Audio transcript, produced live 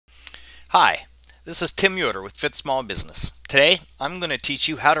Hi, this is Tim Yoder with Fit Small Business. Today, I'm going to teach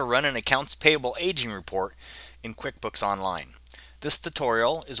you how to run an accounts payable aging report in QuickBooks Online. This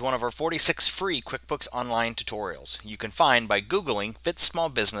tutorial is one of our 46 free QuickBooks Online tutorials you can find by Googling Fit Small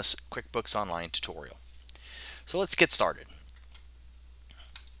Business QuickBooks Online tutorial. So let's get started.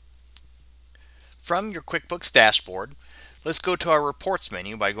 From your QuickBooks dashboard, let's go to our Reports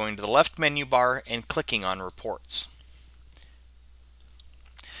menu by going to the left menu bar and clicking on Reports.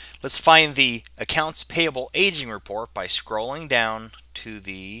 Let's find the Accounts Payable Aging Report by scrolling down to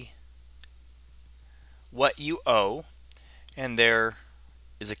the What You Owe, and there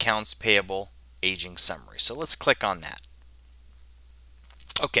is Accounts Payable Aging Summary. So let's click on that.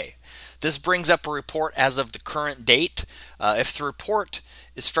 Okay, this brings up a report as of the current date. If the report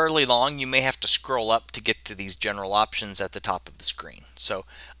is fairly long, you may have to scroll up to get to these general options at the top of the screen. So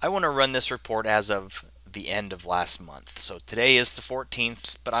I want to run this report as of the end of last month. So today is the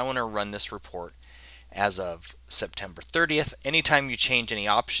 14th, but I want to run this report as of September 30th. Anytime you change any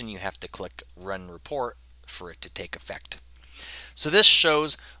option, you have to click Run Report for it to take effect. So this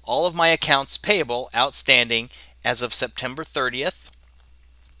shows all of my accounts payable outstanding as of September 30th,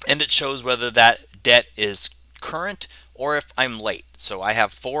 and it shows whether that debt is current or if I'm late. So I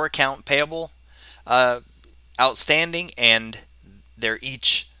have 4 account payable outstanding, and they're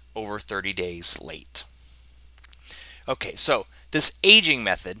each over 30 days late. Okay, so this aging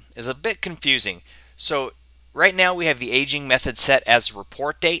method is a bit confusing. So right now we have the aging method set as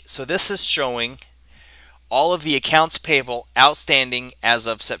report date. So this is showing all of the accounts payable outstanding as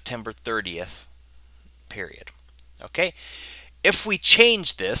of September 30th, period. Okay, if we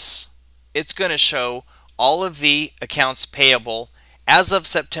change this, it's going to show all of the accounts payable as of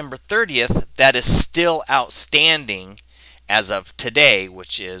September 30th that is still outstanding as of today,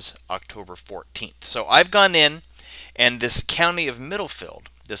 which is October 14th. So I've gone in, and this County of Middlefield,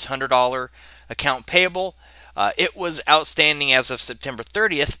 this $100 account payable, it was outstanding as of September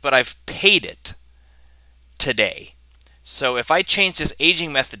 30th, but I've paid it today. So if I change this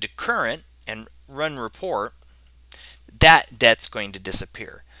aging method to current and run report, that debt's going to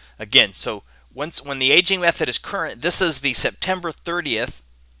disappear. Again, so when the aging method is current, this is the September 30th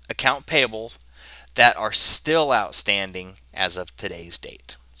account payables that are still outstanding as of today's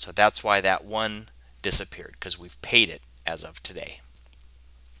date. So that's why that one disappeared, because we've paid it as of today.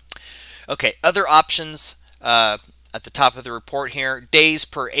 Okay, other options at the top of the report here. Days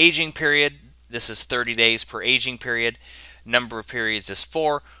per aging period. This is 30 days per aging period. Number of periods is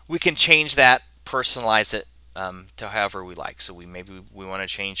 4. We can change that, personalize it to however we like. So maybe we want to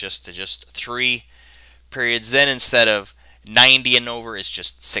change this to just 3 periods. Then instead of 90 and over, it's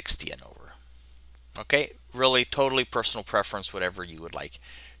just 60 and over. Okay, really totally personal preference, whatever you would like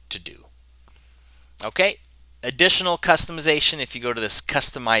to do. Okay, additional customization. If you go to this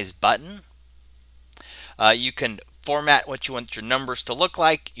Customize button, you can format what you want your numbers to look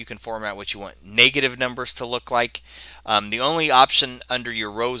like. You can format what you want negative numbers to look like. The only option under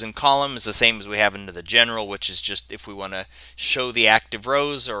your rows and columns is the same as we have under the general, which is just if we want to show the active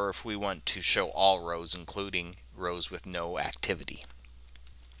rows or if we want to show all rows, including rows with no activity.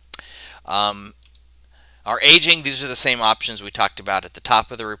 Our aging, these are the same options we talked about at the top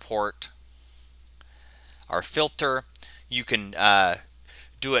of the report. Our filter, you can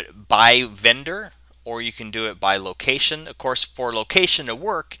do it by vendor, or you can do it by location. Of course, for location to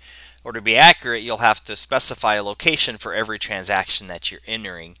work or to be accurate, you'll have to specify a location for every transaction that you're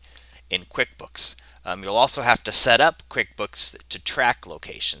entering in QuickBooks. You'll also have to set up QuickBooks to track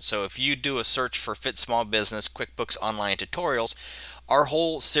location. So if you do a search for Fit Small Business QuickBooks Online tutorials, our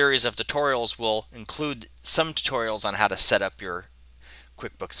whole series of tutorials will include some tutorials on how to set up your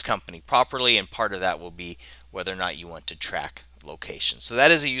QuickBooks company properly, and part of that will be whether or not you want to track location. So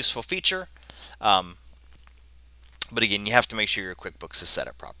that is a useful feature, but again, you have to make sure your QuickBooks is set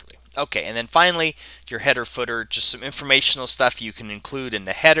up properly. Okay, and then finally, your header footer, just some informational stuff you can include in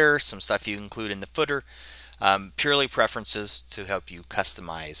the header, some stuff you include in the footer, purely preferences to help you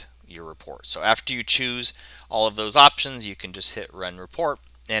customize your report. So after you choose all of those options, you can just hit Run Report,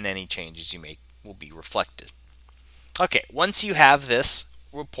 and any changes you make will be reflected. Okay, once you have this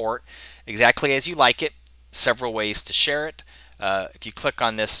report exactly as you like it, several ways to share it. If you click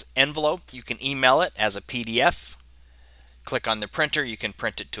on this envelope, you can email it as a PDF. Click on the printer, you can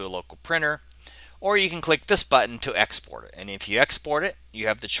print it to a local printer, or you can click this button to export it. And if you export it, you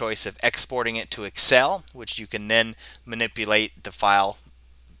have the choice of exporting it to Excel, which you can then manipulate the file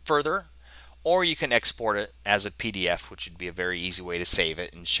further, or you can export it as a PDF, which would be a very easy way to save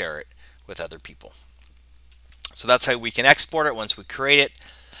it and share it with other people. So that's how we can export it once we create it.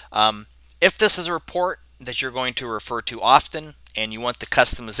 If this is a report that you're going to refer to often, and you want the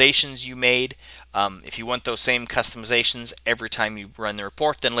customizations you made. If you want those same customizations every time you run the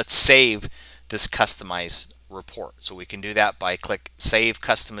report, then let's save this customized report. So we can do that by click Save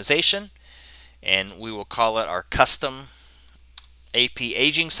Customization, and we will call it our Custom AP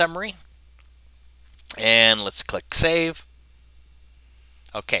Aging Summary. And let's click Save.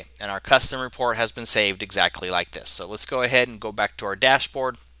 Okay, and our custom report has been saved exactly like this. So let's go ahead and go back to our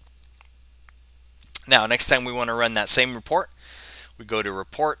dashboard. Now, next time we want to run that same report, we go to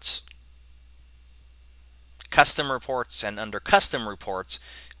Reports, Custom Reports, and under Custom Reports,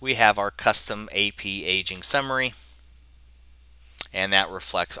 we have our Custom AP Aging Summary, and that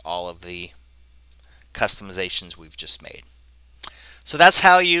reflects all of the customizations we've just made. So that's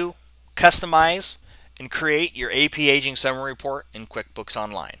how you customize and create your AP Aging Summary report in QuickBooks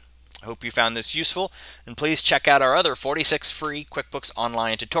Online. I hope you found this useful, and please check out our other 46 free QuickBooks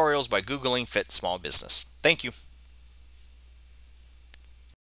Online tutorials by Googling Fit Small Business. Thank you.